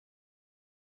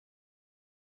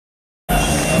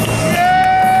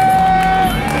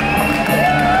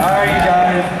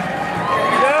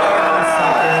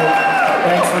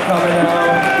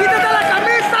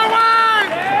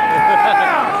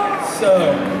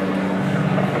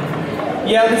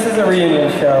Yeah, this is a reunion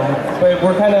show, but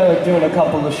we're kind of doing a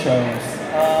couple of shows.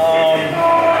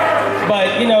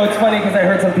 But, you know, it's funny because I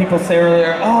heard some people say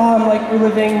earlier, oh, I'm like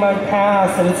reliving my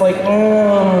past, and it's like,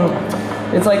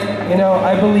 it's like, you know,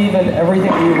 I believe in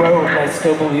everything we wrote, and I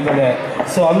still believe in it.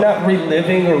 So I'm not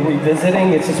reliving or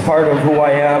revisiting, it's just part of who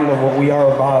I am and what we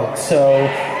are about. So,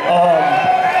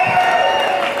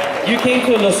 you came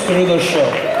to the Crudos show,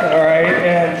 all right?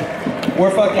 And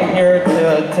we're fucking here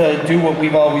to do what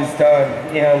we've always done.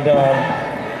 And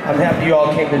I'm happy you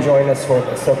all came to join us for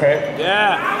this, okay?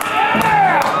 Yeah.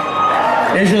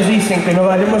 Ellos dicen que no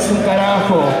valemos un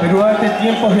carajo, pero ante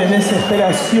tiempos de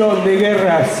desesperación, de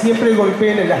guerra, siempre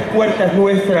golpeen en las puertas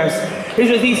nuestras.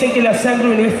 Ellos dicen que la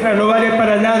sangre nuestra no vale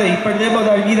para nada y perdemos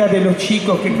la vida de los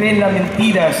chicos que creen las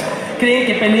mentiras. Creen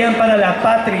que pelean para la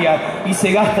patria y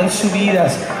se gastan sus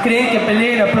vidas. Creen que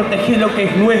pelean a proteger lo que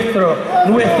es nuestro.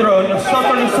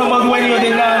 Nosotros no somos dueños de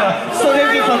nada. Son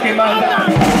ellos los que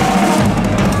mandan.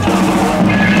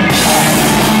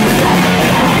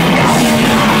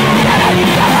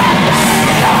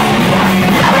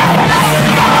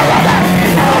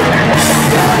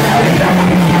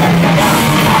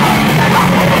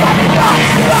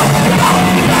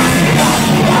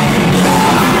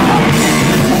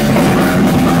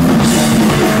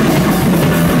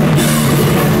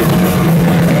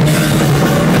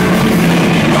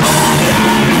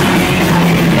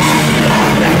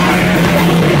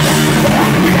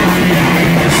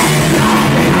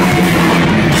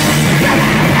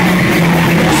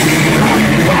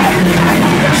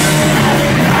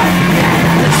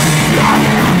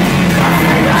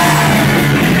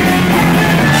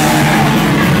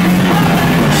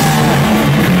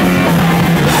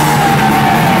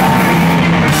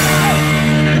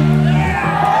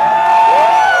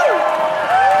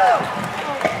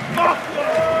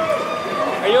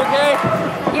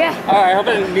 Alright, I hope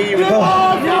I didn't meet you with me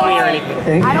or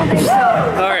anything. I don't think so.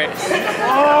 Alright.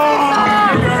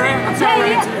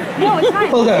 No, it's fine.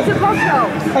 Hold on. It's a pop show.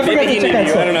 I forgot to check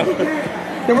out I don't know.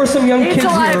 There were some young It's kids a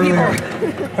lot here of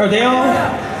earlier. Are they all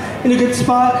in a good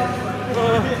spot?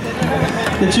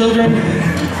 The children?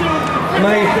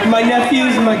 My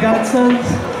nephews and my godsons?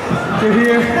 They're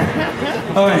here?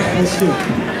 Alright, let's do it.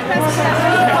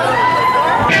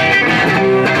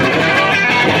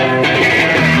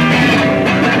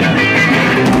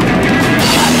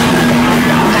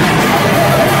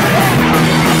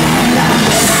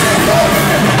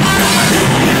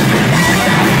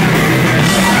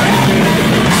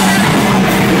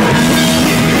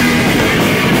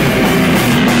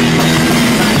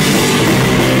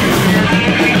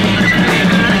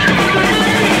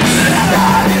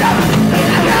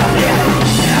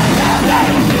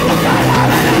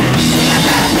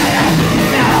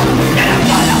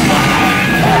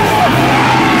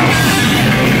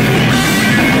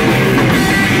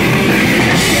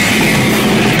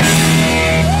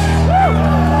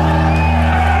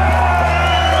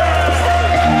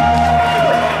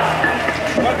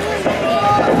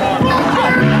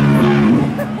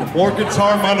 More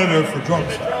guitar monitor for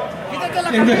drums.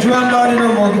 And the drum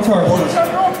monitor, more guitar.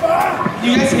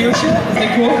 You guys hear shit? Is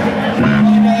that cool? Oh,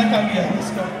 no, that cambia.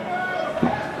 Let's go.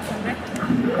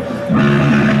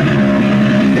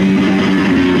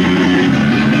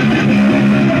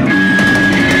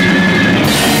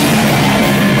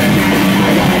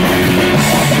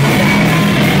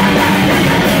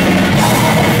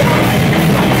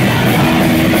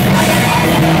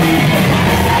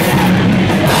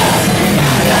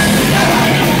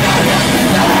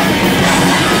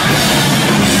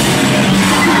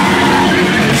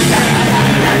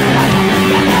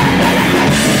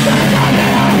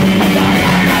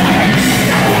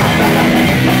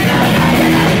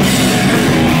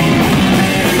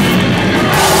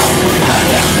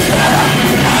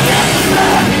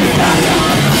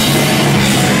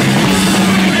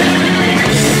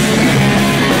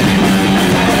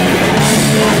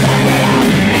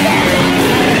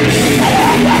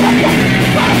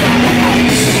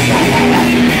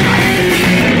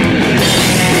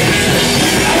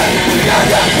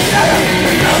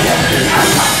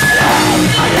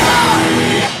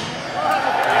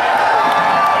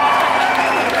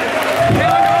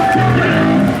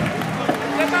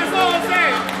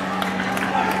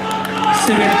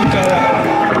 Se ve tu cara.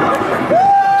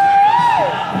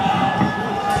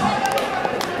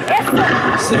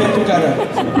 Se ve tu cara.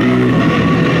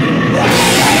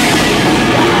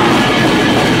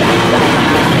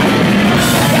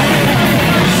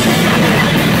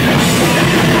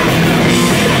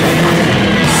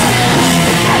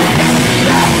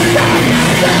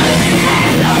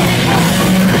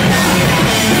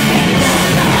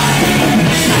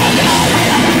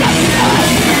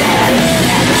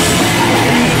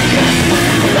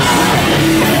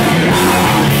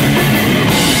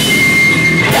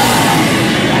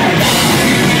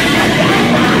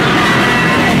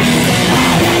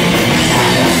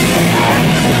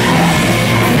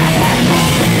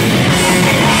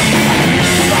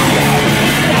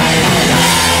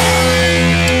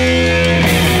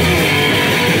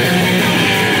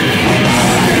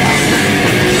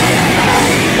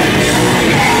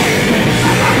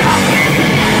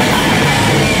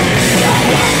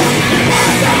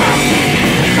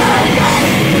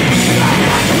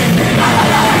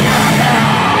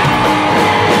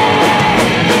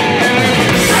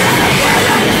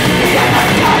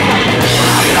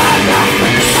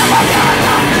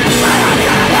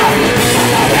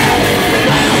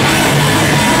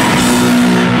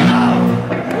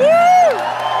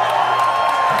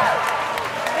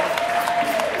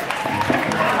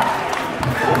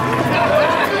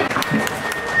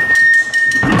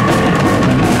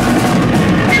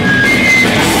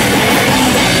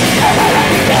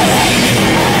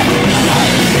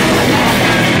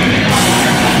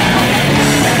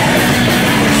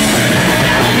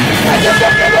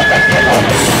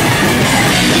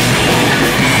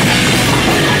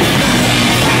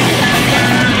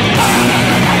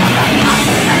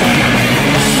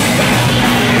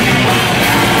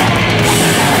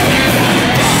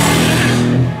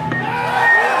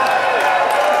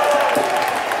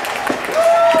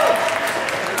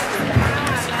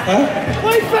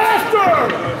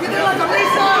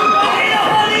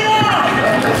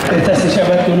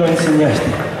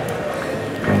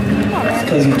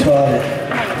 because you taught it.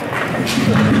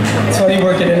 It's funny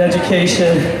working in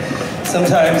education.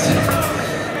 Sometimes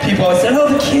people always say, oh,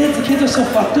 the kids are so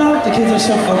fucked up, the kids are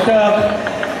so fucked up.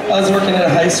 I was working at a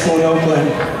high school in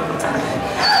Oakland.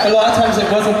 A lot of times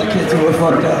it wasn't the kids who were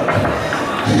fucked up.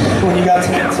 When you got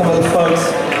to meet some of the folks,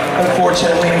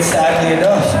 unfortunately and sadly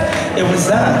enough, it was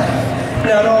that.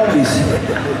 Not always,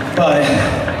 but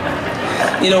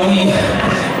you know, we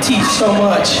teach so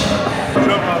much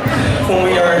when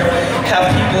we have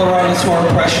people around us who are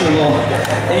impressionable,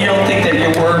 and you don't think that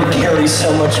your word carries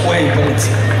so much weight, but it's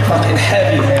fucking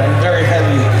heavy, man, very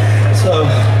heavy. So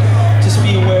just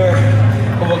be aware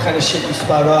of what kind of shit you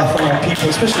spout off around people,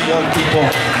 especially young people.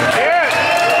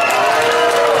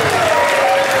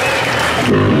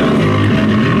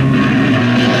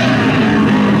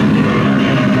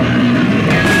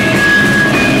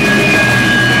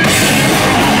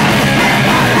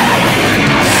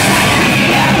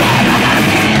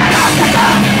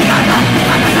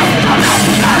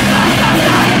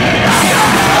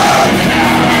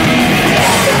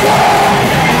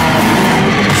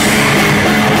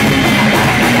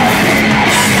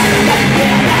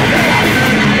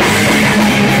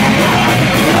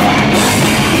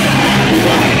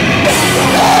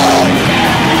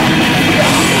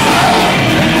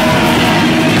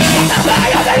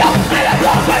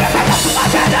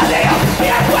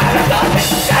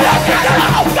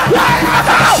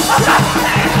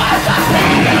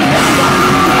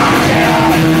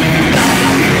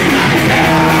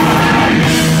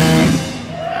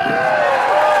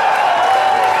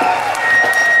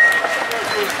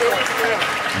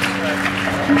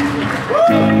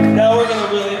 Now we're going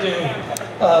to really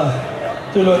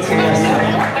do lo enseñaste.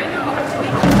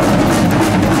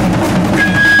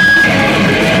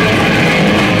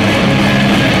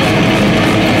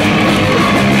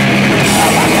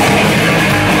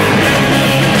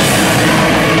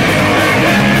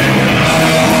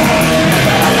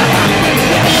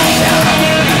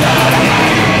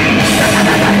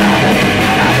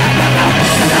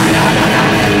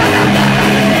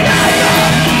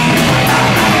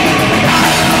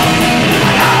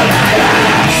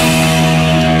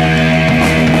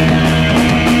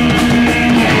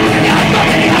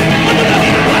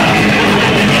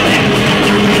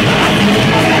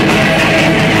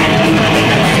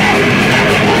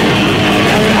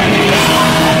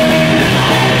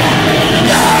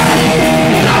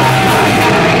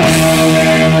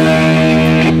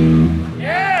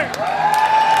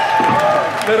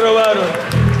 Me robaron.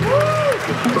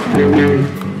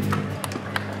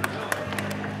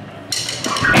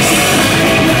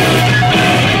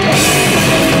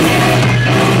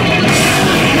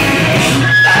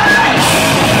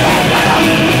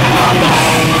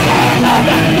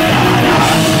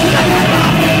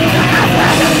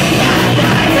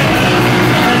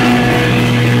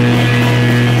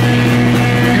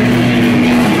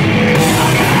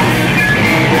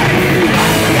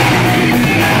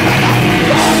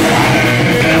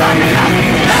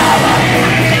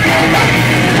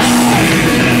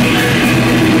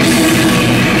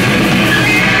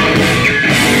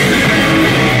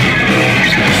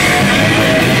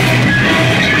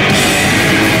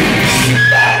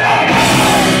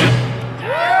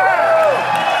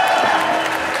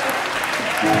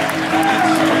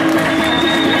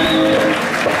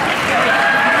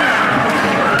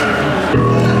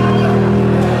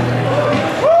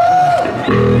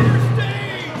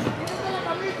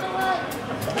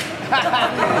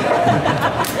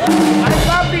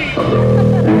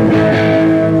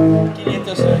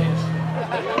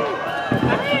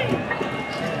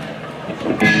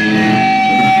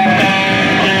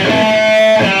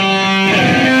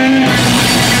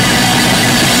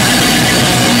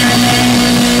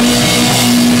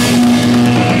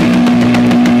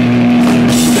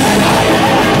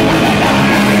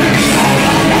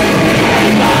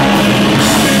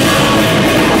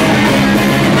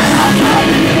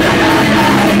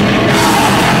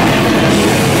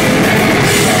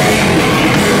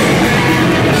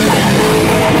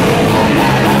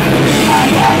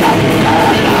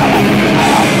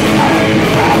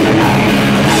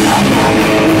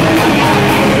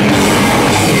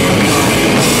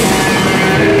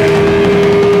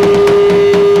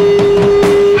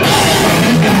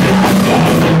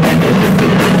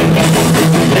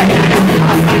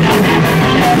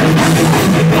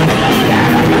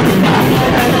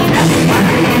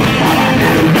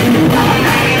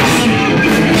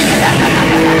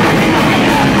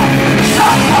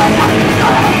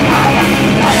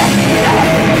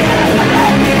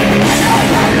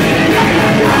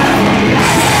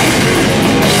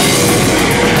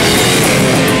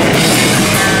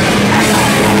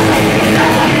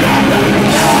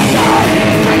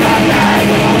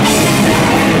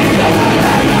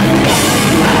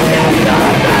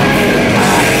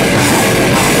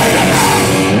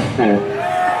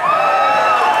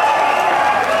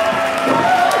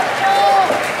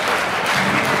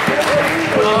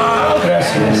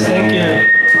 guys. Thank you.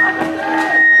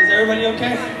 Is everybody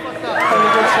okay? Having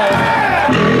a good time?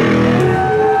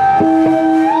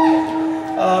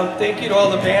 Thank you to all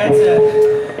the bands that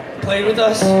played with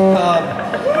us.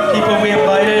 People we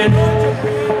invited.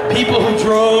 People who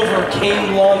drove or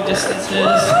came long distances.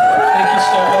 Thank you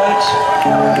so much.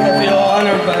 I feel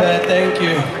honored by that. Thank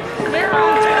you.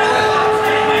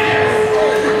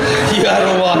 You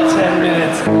gotta walk 10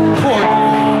 minutes. Poor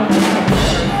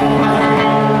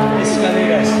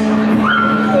escaleras.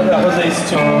 That was Ace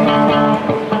 2.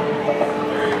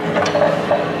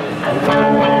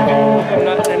 I'm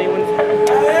not anyone's.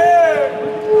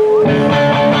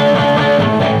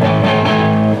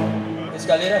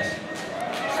 Escaleras.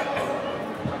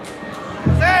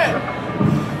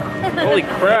 Holy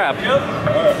crap.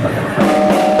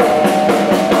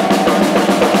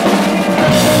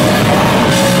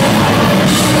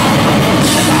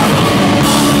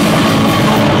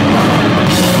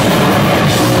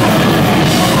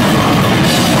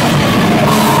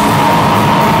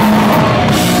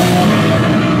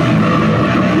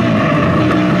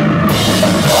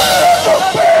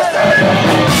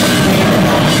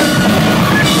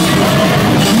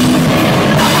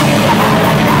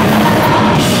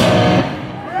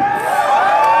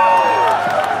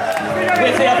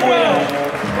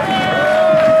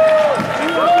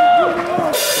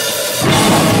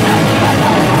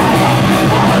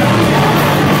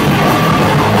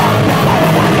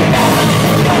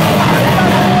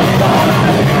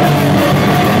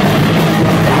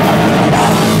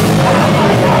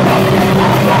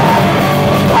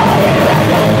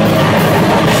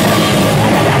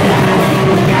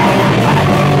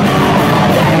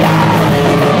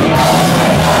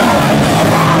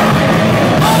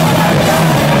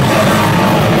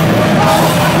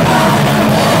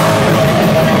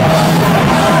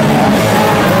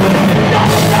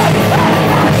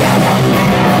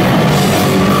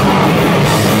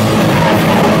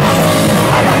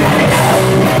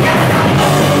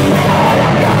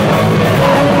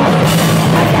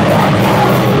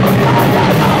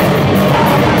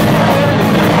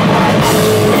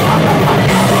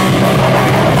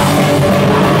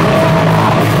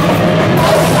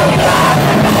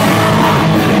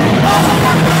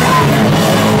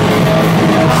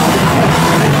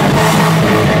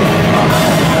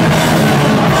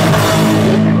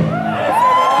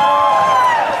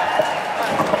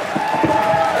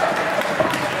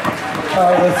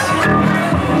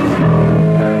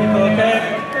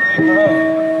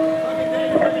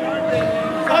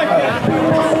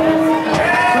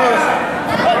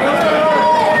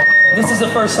 This is the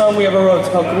first song we ever wrote. It's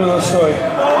called Crudos Story.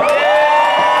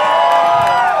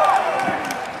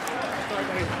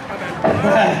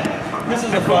 This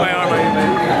is a fun one.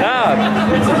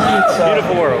 It's a cute song.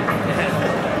 Beautiful world.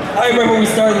 I remember we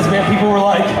started this band, people were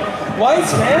like, why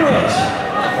Spanish?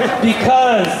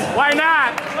 Because. Why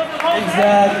not?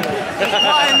 Exactly.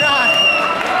 Why not?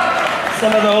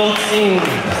 Some of the old scene,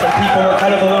 some people were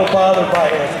kind of a little bothered by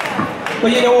it.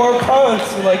 But you know, we're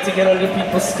punks who like to get under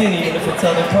people's skin even if it's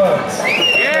other punks.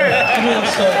 Yeah.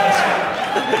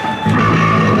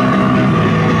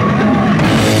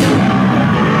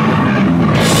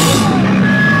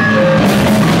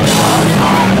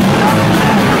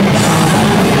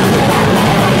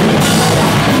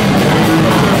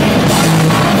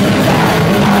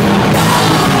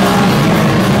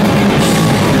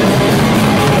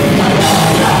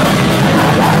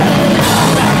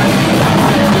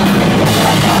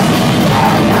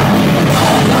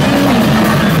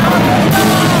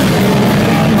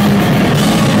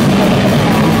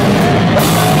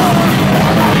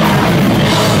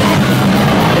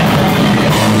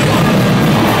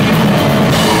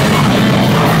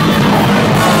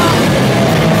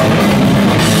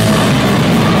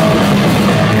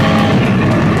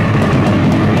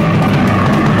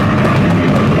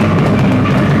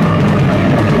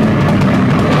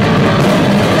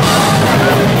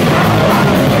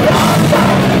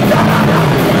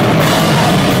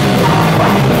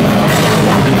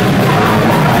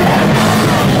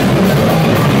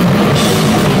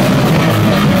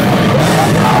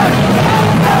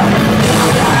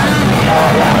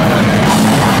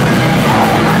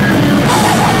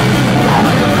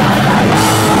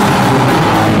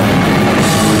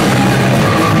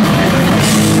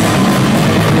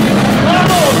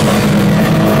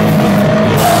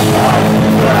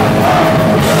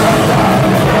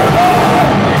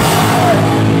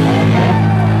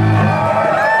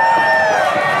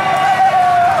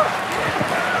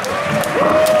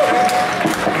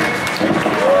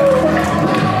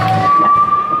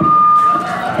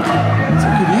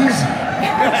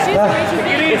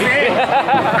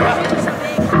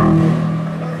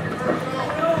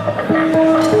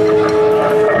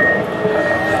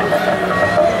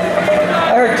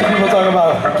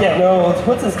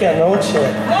 getting old shit.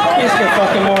 It just get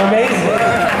fucking more amazing. What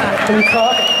are you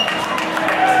talking?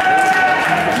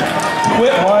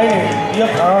 Quit whining. You're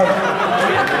calm.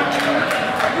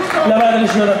 La madre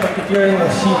llora porque pierden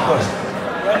los hijos.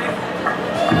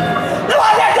 ¡La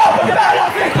madre llora porque pierden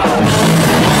los hijos!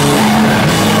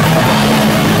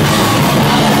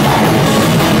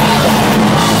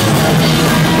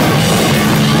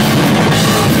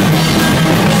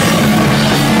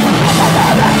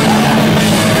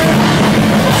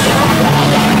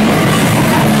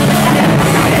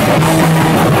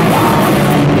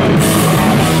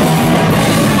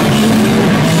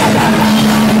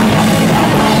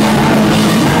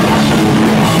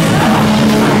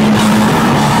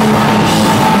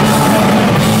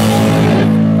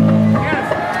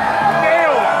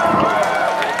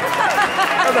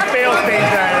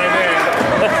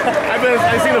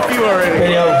 I've seen a few already.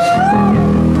 Videos.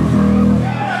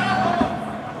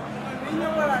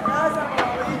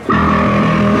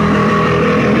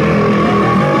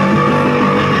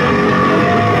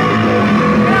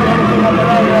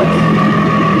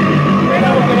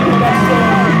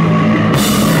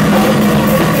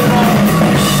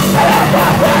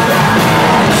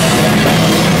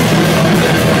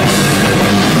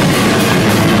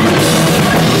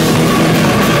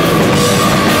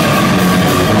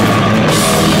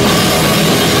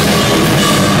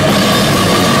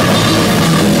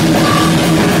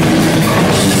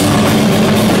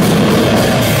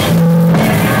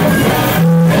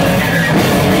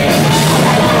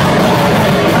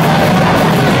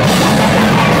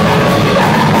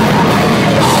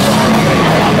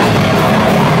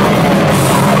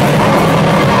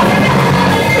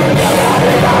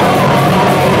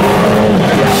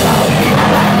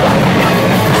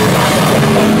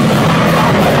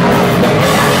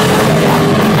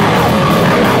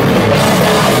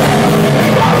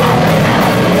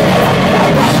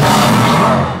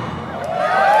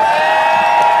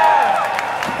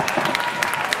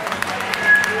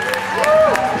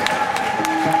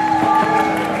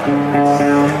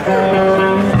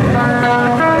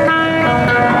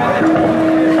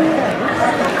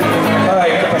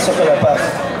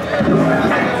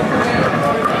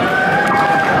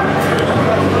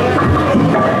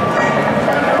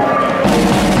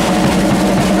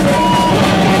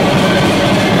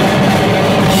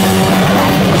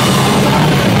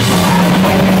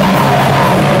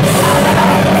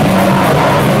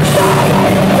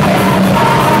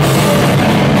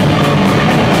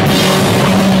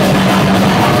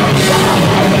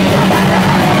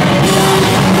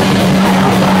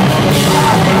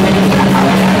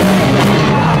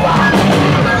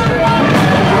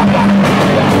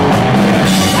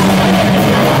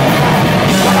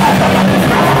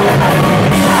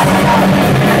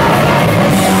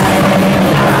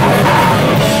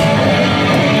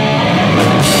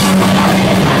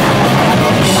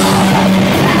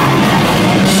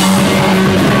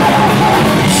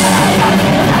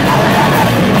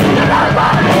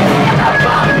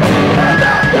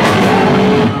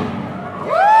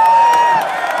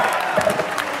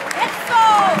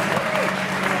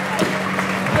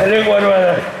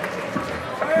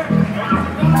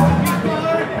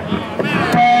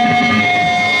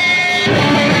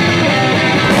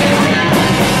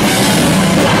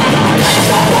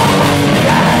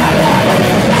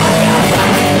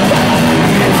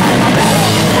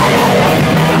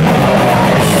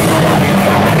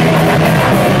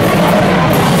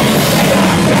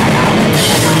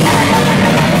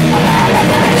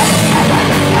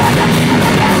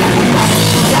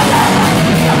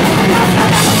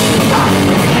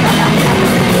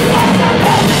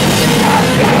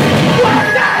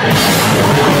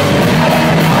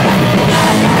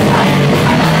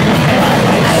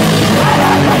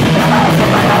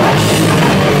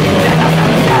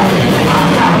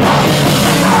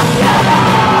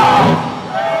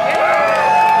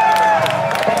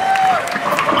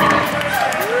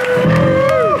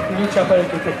 Para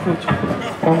que te escuche.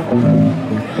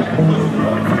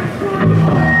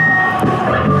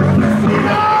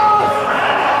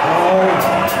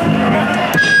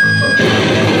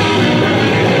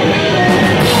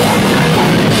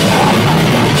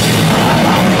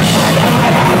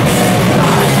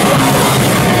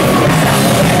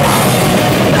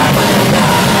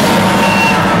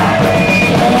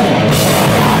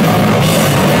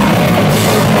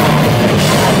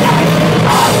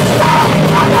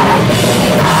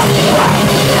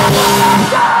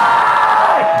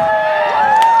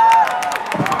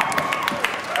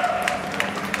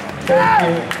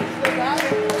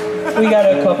 We got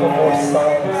a couple more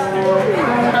songs.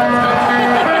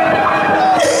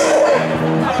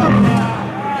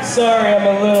 Sorry, I'm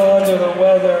a little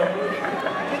weather,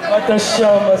 but the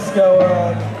show must go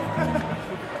on.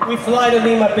 We fly to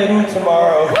Lima, Peru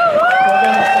tomorrow. We're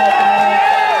going to South America.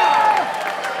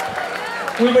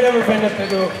 We've never been to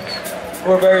Peru.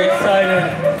 We're very excited.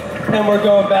 And we're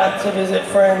going back to visit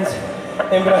friends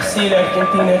in Brazil,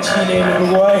 Argentina, Chile, and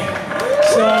Uruguay.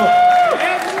 So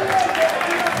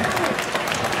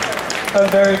I'm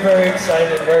very, very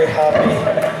excited, very happy,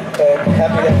 and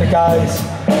happy that the guys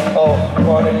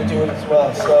wanted to do it as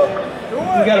well. So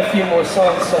we got a few more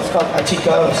songs, so it's called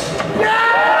Archivals.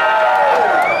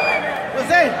 What's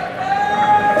that?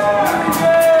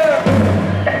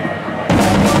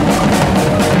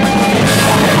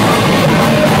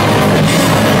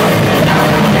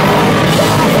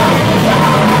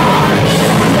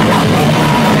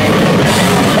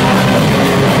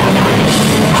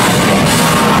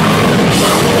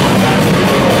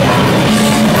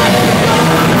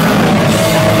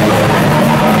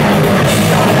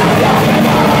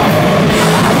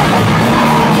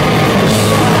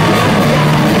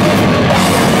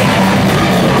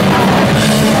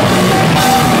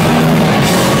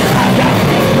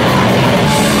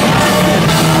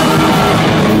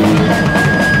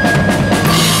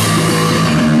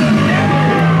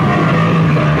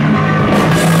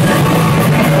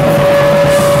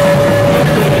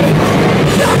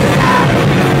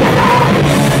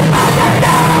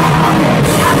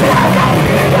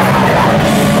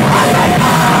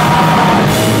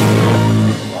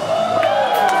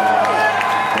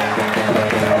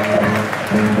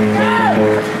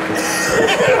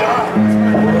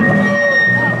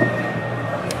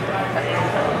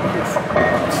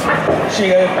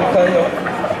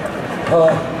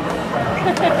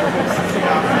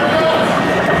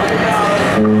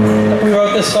 We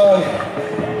wrote this song,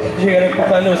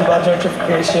 it was about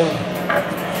gentrification.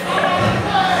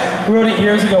 We wrote it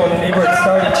years ago when the neighborhood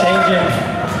started changing.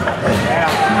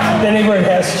 The neighborhood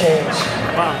has changed.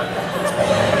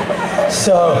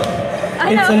 So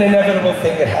it's an inevitable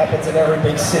thing that happens in every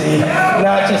big city,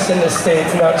 not just in the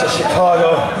States, not just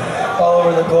Chicago, all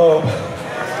over the globe.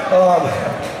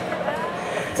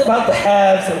 It's about the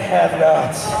haves and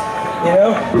have-nots, you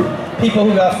know? People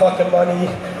who got fucking money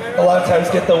a lot of times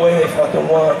get the way they fucking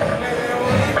want.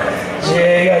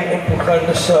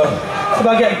 So it's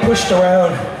about getting pushed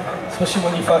around, especially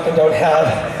when you fucking don't have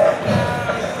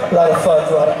a lot of funds,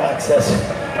 a lot of access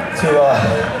to,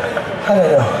 I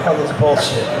don't know, all this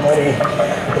bullshit, money,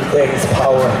 and things,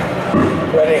 power.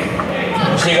 Ready?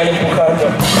 Sigan empujando.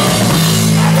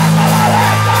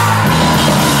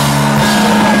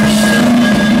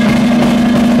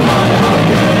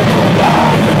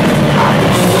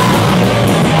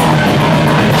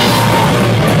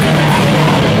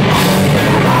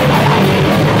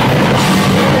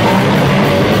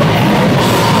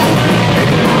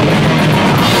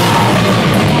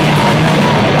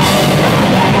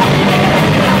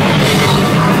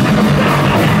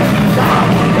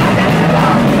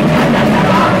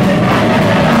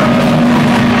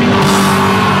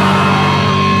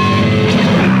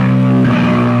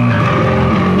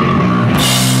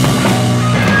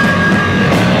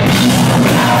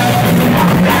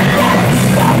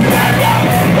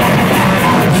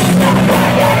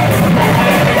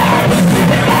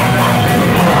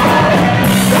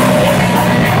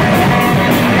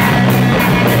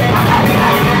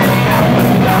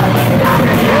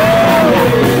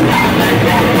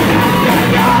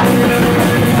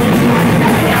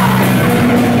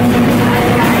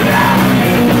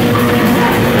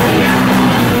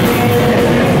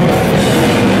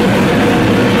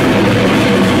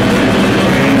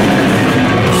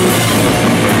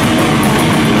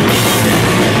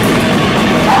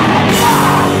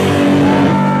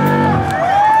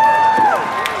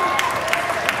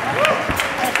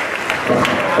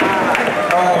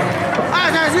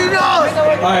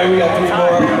 Alright, we got 3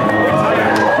 more.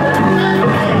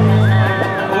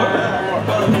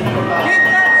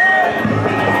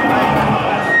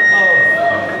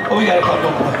 Oh, we got a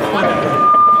couple more.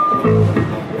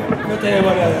 No te voy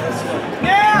a dar.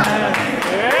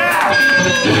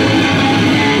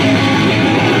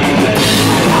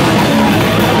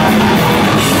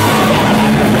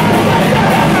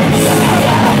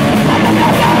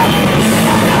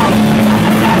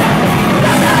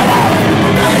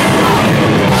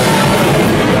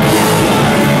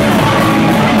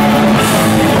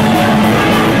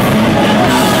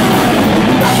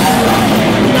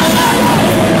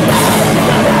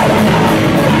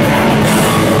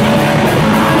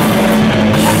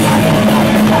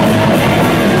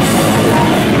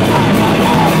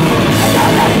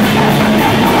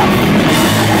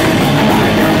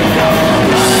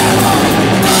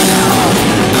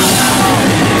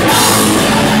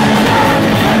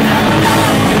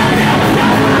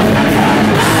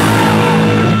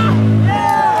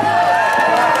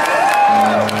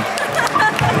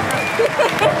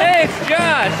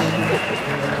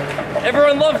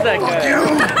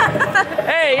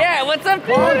 Hey, yeah, what's up,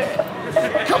 dude?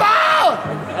 Come on!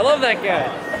 I love that guy.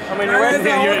 I mean, your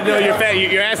fat,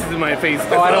 your ass is in my face.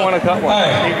 Oh, I don't want to cut one.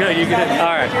 Alright. You're good, you're good.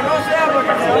 All right.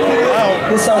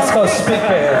 This song's called Spit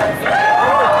Band.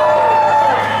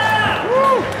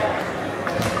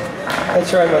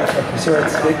 That's right, motherfuckers. We're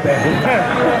at Spit Band.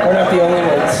 We're not the only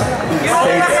ones in the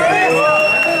States.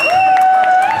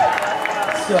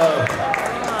 So,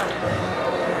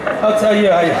 I'll tell you,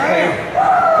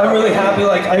 I'm really happy.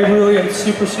 Like, I really am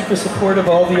super supportive of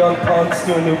all the young punks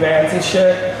doing new bands and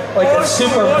shit. Like, it's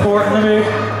super important to me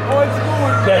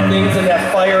that things and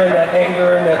that fire and that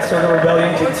anger and that sort of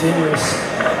rebellion continues.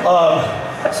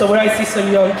 So when I see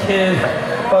some young kid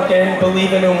fucking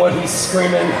believing in what he's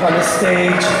screaming on the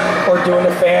stage or doing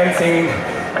a fanzine,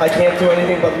 I can't do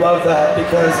anything but love that,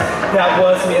 because that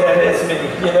was me, that is me,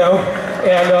 you know?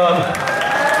 And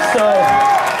so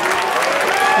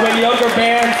when younger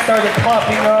bands started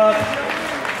popping up,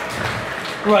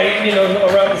 right, you know,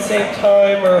 around the same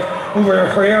time, or we were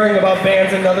hearing about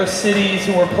bands in other cities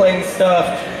who were playing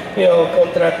stuff, you know,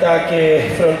 Contraataque,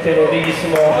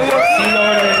 Fronterorismo, Sin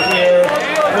Orden here.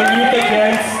 When Youth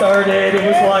Against started, it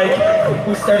was like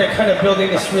we started kind of building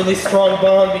this really strong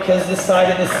bond because this side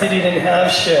of the city didn't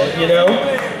have shit, you know?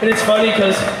 And it's funny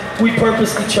because we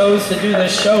purposely chose to do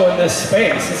this show in this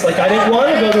space. It's like I didn't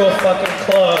want to go to a fucking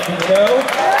club, you know?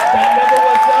 That never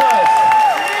was us.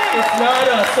 It's not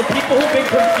us. So people who've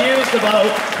been confused about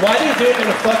why they do it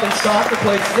in a fucking soccer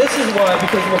place, this is why,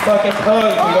 because we're fucking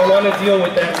punk. We don't want to deal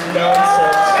with that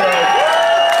nonsense.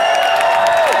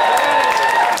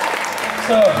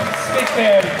 So, Spit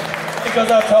Band, it goes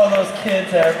out to all those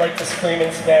kids that like to scream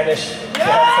in Spanish.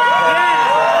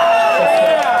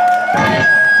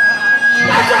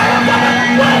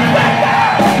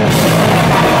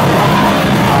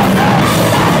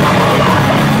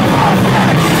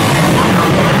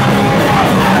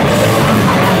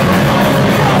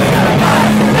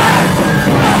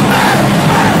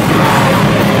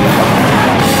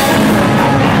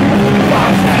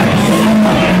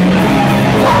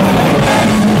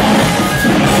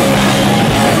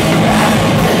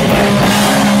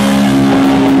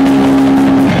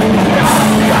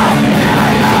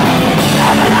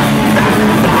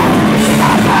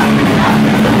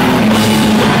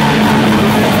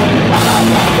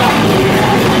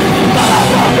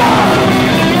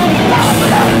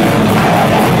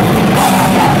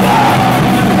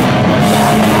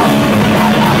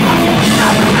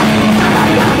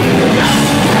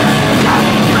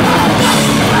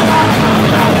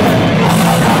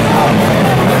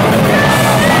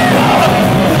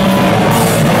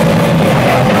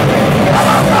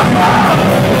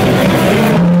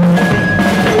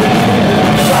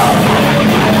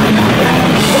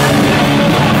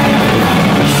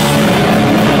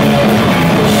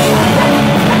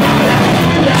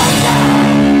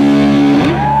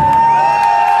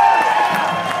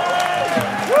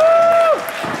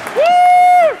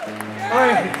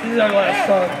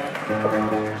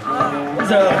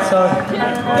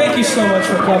 Thank you so much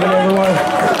for coming, everyone. It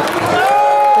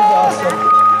was awesome.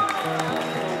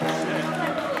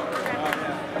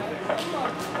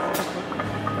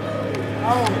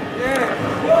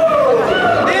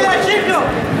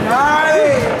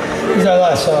 This is our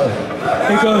last song.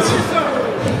 It goes to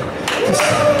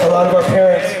a lot of our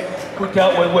parents who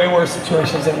dealt with way worse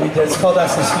situations than we did. It's called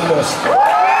Asesinos.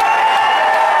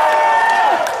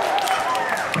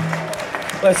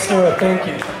 Let's do it. Thank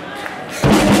you.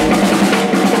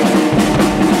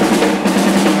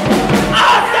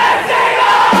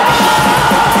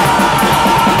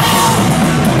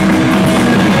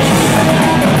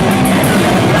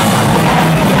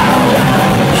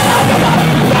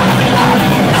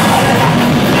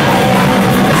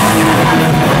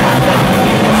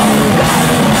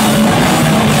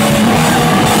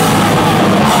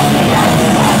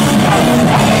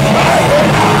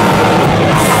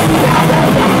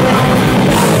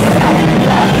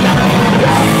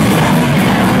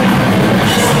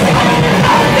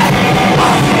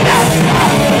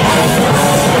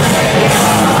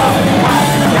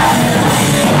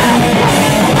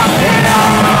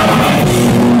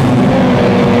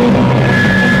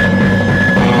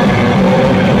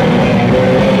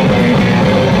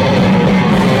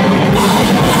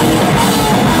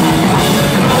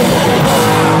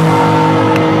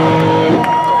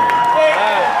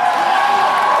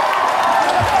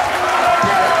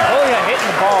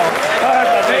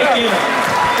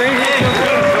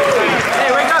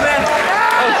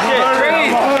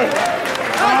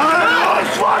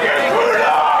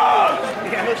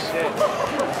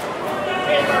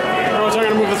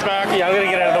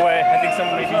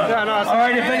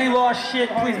 Alright, if any lost shit,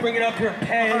 please bring it up here.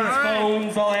 Pens,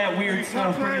 phones, all that weird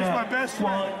stuff. Bring it my up. best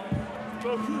friend.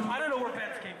 I don't know.